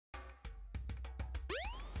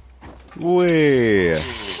Whee!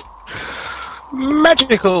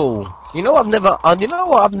 Magical! You know what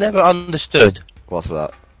I've never understood? What's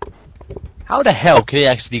that? How the hell can he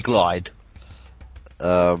actually glide?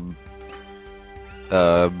 I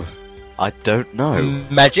don't know.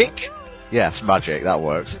 Magic? Yes, magic, that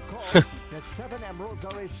works.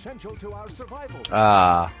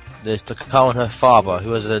 There's the cow and her father,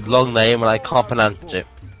 who has a long name and I can't pronounce it.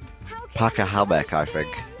 Pack-a-Hammock, I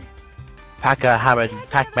think.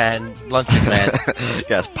 Pac-Man, Luncheon Man.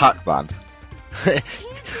 Yes, Pac-Man. I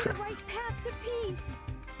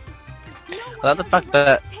like the fact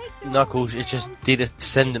that Knuckles is just the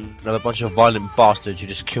descendant of a bunch of violent bastards who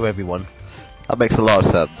just kill everyone. That makes a lot of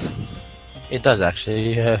sense. It does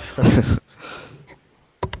actually, yeah.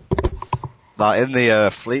 Now, in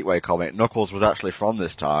the Fleetway comic, Knuckles was actually from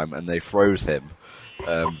this time, and they froze him.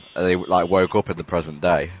 And they like woke up in the present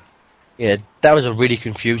day. Yeah, that was a really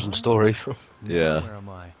confusing story. Yeah. Where am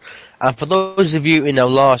I? And for those of you in the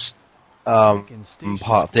last part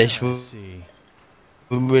of this, who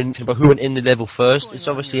went in the level first, it's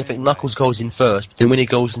obviously I think Knuckles goes in first, but then when he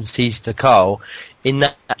goes and sees the Carl, in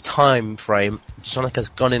that time frame, Sonic has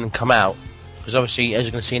gone in and come out. Because obviously, as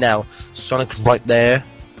you can see now, Sonic's right there.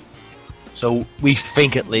 So we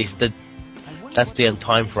think at least that that's the end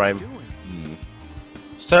time frame.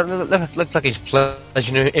 So looks like he's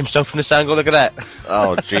pleasuring himself from this angle. Look at that.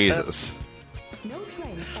 Oh Jesus.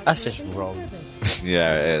 That's just wrong.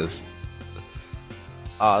 Yeah, it is.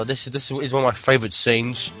 This is one of my favourite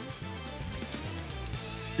scenes.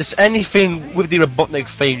 Just anything with the Robotnik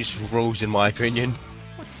theme just rules, in my opinion.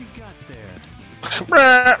 What's he got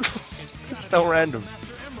there? It's so random.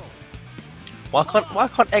 Why can't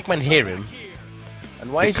Eggman hear him?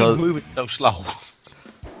 And why is he moving so slow?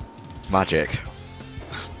 Magic.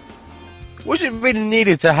 Was it really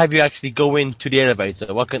needed to have you actually go into the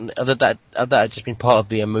elevator? Why couldn't that have just been part of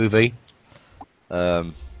the movie?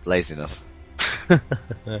 Laziness.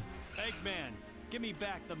 Eggman, give me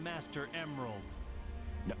back the Master Emerald.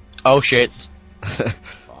 No. Oh shit.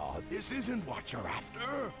 This isn't what you're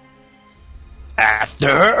after.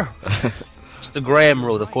 After? It's the Grey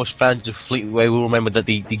Emerald. Of course, fans of Fleetway will remember that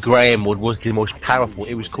the Grey Emerald was the most powerful.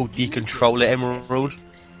 It was called the Controller Emerald.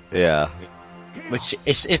 Yeah. Which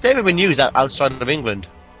it's never been used outside of England.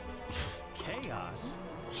 Chaos.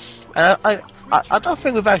 I don't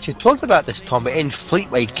think we've actually talked about this, Tom, but in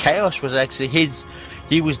Fleetway, Chaos was actually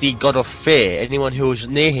he was the god of fear. Anyone who was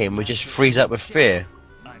near him would just freeze up with fear.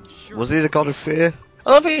 I'm sure. Was he the god of fear?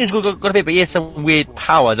 I don't think he was god of fear, but he had some weird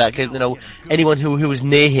power that could, anyone who was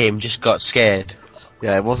near him just got scared.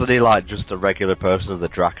 Yeah, wasn't he like just a regular person of the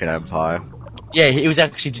Draken Empire? Yeah, he was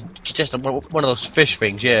actually just one of those fish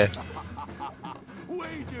things, yeah.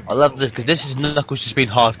 I love this, because this is Knuckles just being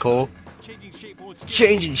hardcore.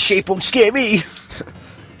 Changing shape won't scare me!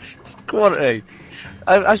 Quality.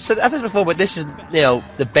 I've said this before, but this is,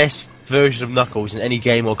 the best version of Knuckles in any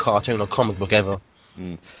game or cartoon or comic book ever.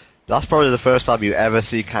 That's probably the first time you ever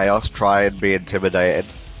see Chaos try and be intimidated.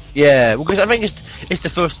 Yeah, because I think it's the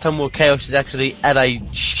first time where Chaos is actually at a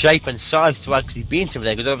shape and size to actually be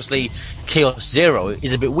intimidated, because obviously Chaos Zero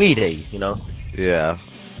is a bit weedy, Yeah.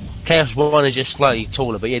 Chaos 1 is just slightly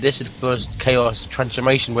taller, but yeah, this is the first Chaos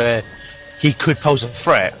transformation where he could pose a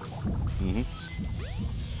threat. Mm-hmm.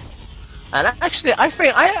 And actually, I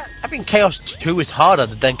think Chaos 2 is harder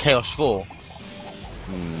than Chaos 4.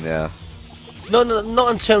 Yeah.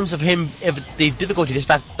 Not in terms of him, the difficulty, just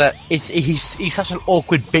the fact that he's such an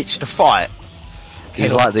awkward bitch to fight.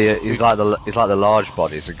 He's like the large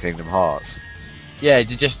bodies in Kingdom Hearts. Yeah,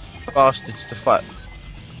 they're just bastards to fight.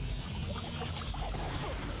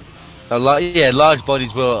 Large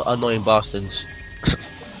bodies were annoying bastards.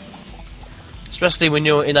 Especially when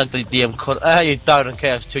you're in like the DM con. You died on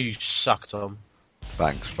Chaos 2, you suck, Tom.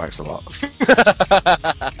 Thanks a lot.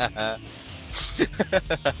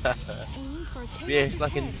 Yeah, it's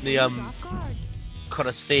like in the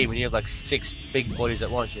Colosseum when you have like 6 big bodies at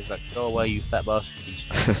once. It's like, go away, you fat bastards.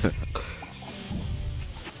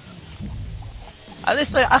 And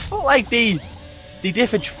it's like, I felt like the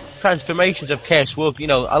different transformations of Chaos work.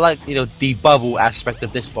 I like the bubble aspect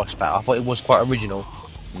of this boss battle. I thought it was quite original.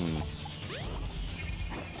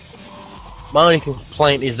 My only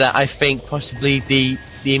complaint is that I think possibly the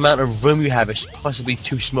amount of room you have is possibly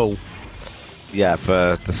too small. Yeah,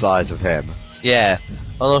 for the size of him. Yeah,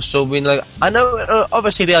 and also I know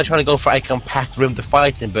obviously they are trying to go for a compact room to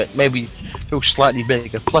fight in, but maybe feel slightly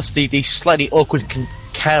bigger. Plus the slightly awkward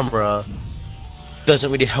camera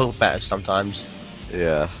doesn't really help matters sometimes.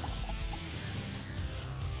 Yeah.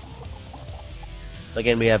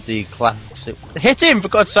 Again, we have the classic. Hit him, for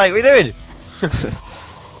God's sake! What are you doing?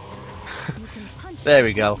 There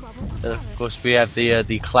we go. And of course we have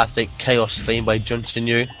the classic Chaos theme by Johnson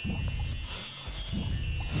Yu.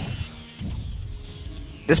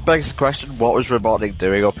 This begs the question, what was Robotnik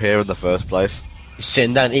doing up here in the first place? He's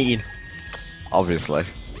sitting down eating. Obviously.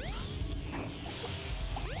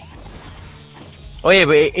 Oh yeah,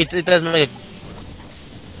 but it doesn't make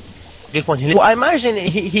a good point. Well, I imagine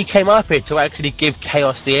he came up here to actually give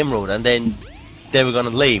Chaos the emerald, and then they were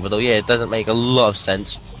gonna leave. Although yeah, it doesn't make a lot of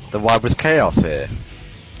sense. Then why was Chaos here?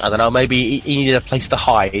 I don't know. Maybe he needed a place to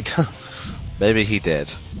hide. Maybe he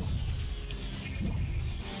did.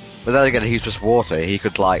 But then again, he's just water. He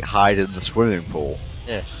could like hide in the swimming pool.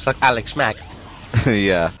 Yeah, it's like Alex Mack.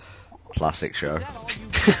 Yeah, classic show.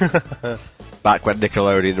 Back when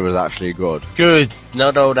Nickelodeon was actually good. Good.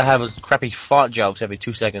 No, they have crappy fart jokes every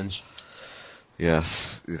 2 seconds.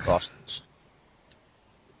 Yes. Bastards.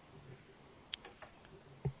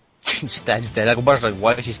 Stands there. Like,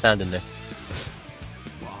 why is she standing there?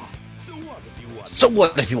 So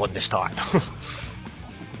what if you won this time?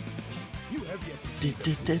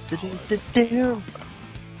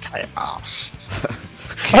 Chaos.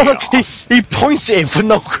 He points at him for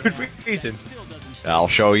no good reason. I'll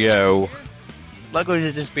show you. Knuckles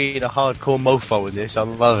is just being a hardcore mofo in this. I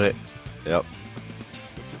love it. Yep.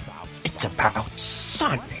 It's about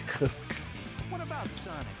Sonic. What about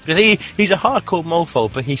Sonic? Because he's a hardcore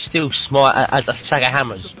mofo, but he's still smart as a sack of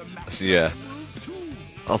hammers. Yeah.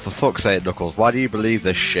 Oh, for fuck's sake, Knuckles, why do you believe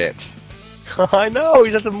this shit? I know,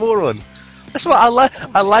 he's just a moron. That's what I like.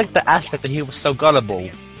 I like the aspect that he was so gullible.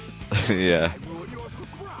 Yeah.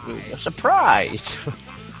 A surprise.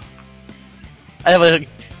 I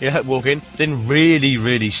never walk in, then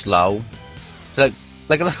really slow. So,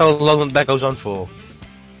 like how long that goes on for.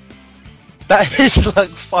 That is like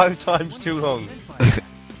 5 times too long. I'd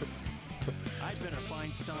better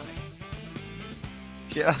find Sonic.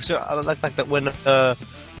 Yeah, so I like the fact that when,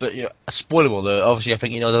 but you know, spoilable though. Obviously, I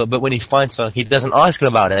think you know. But when he finds Sonic, he doesn't ask him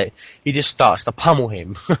about it. He just starts to pummel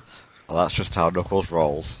him. Well, that's just how Knuckles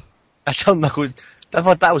rolls. That's how Knuckles. I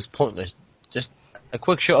thought that was pointless. Just a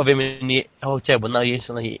quick shot of him in the hotel, but now he's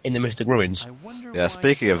instantly in the Mystic Ruins. Yeah,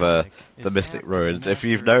 speaking of the Mystic Ruins, if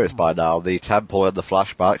you've noticed by now, the temple in the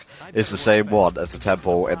flashback is the same one as the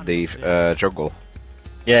temple in the jungle.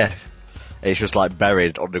 Yeah. It's just like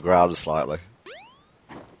buried underground slightly.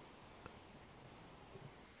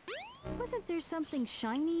 Wasn't there something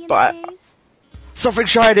shiny in But the caves? Something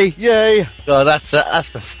shiny! Yay! Oh, that's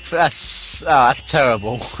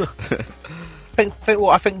terrible.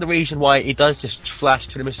 I think the reason why he does just flash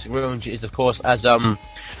to the Mystic Ruins is, of course, as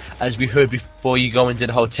we heard before you go into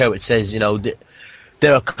the hotel, it says, you know,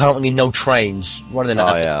 there are currently no trains running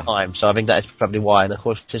at this time, so I think that is probably why, and of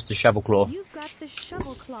course, just the shovel claw. You've got the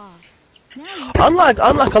shovel claw. Unlike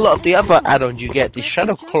a lot of the other add-ons you get, the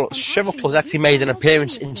shovel claw's actually made an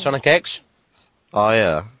appearance in Sonic X. Oh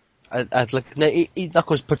yeah.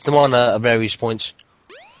 Knuckles puts them on at various points.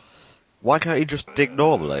 Why can't you just dig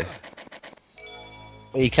normally?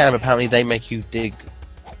 Well, you can, apparently they make you dig.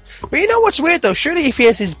 But you know what's weird though? Surely if he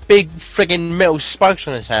has his big friggin' metal spikes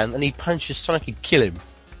on his hand and he punches Sonic, he'd kill him.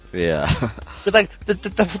 Yeah. But like,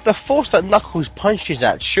 the force that Knuckles punches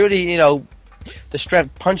at, surely, you know, the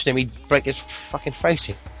strength punching him, he'd break his fucking face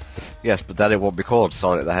in. Yes, but then it won't be called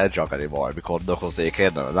Sonic the Hedgehog anymore, it'd be called Knuckles the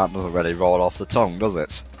Echidna, and that doesn't really roll off the tongue, does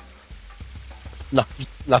it?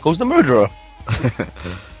 Knuckles the murderer.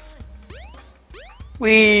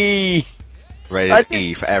 Wee. Rated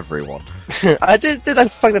E for everyone. I did like the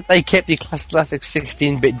fact that they kept the classic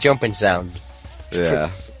 16-bit jumping sound.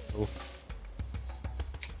 Yeah.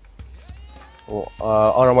 On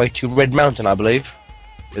our way to Red Mountain, I believe.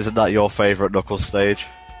 Isn't that your favourite Knuckles stage?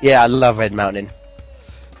 Yeah, I love Red Mountain.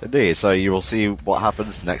 Indeed, so you will see what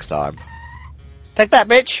happens next time. Take that,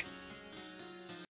 bitch!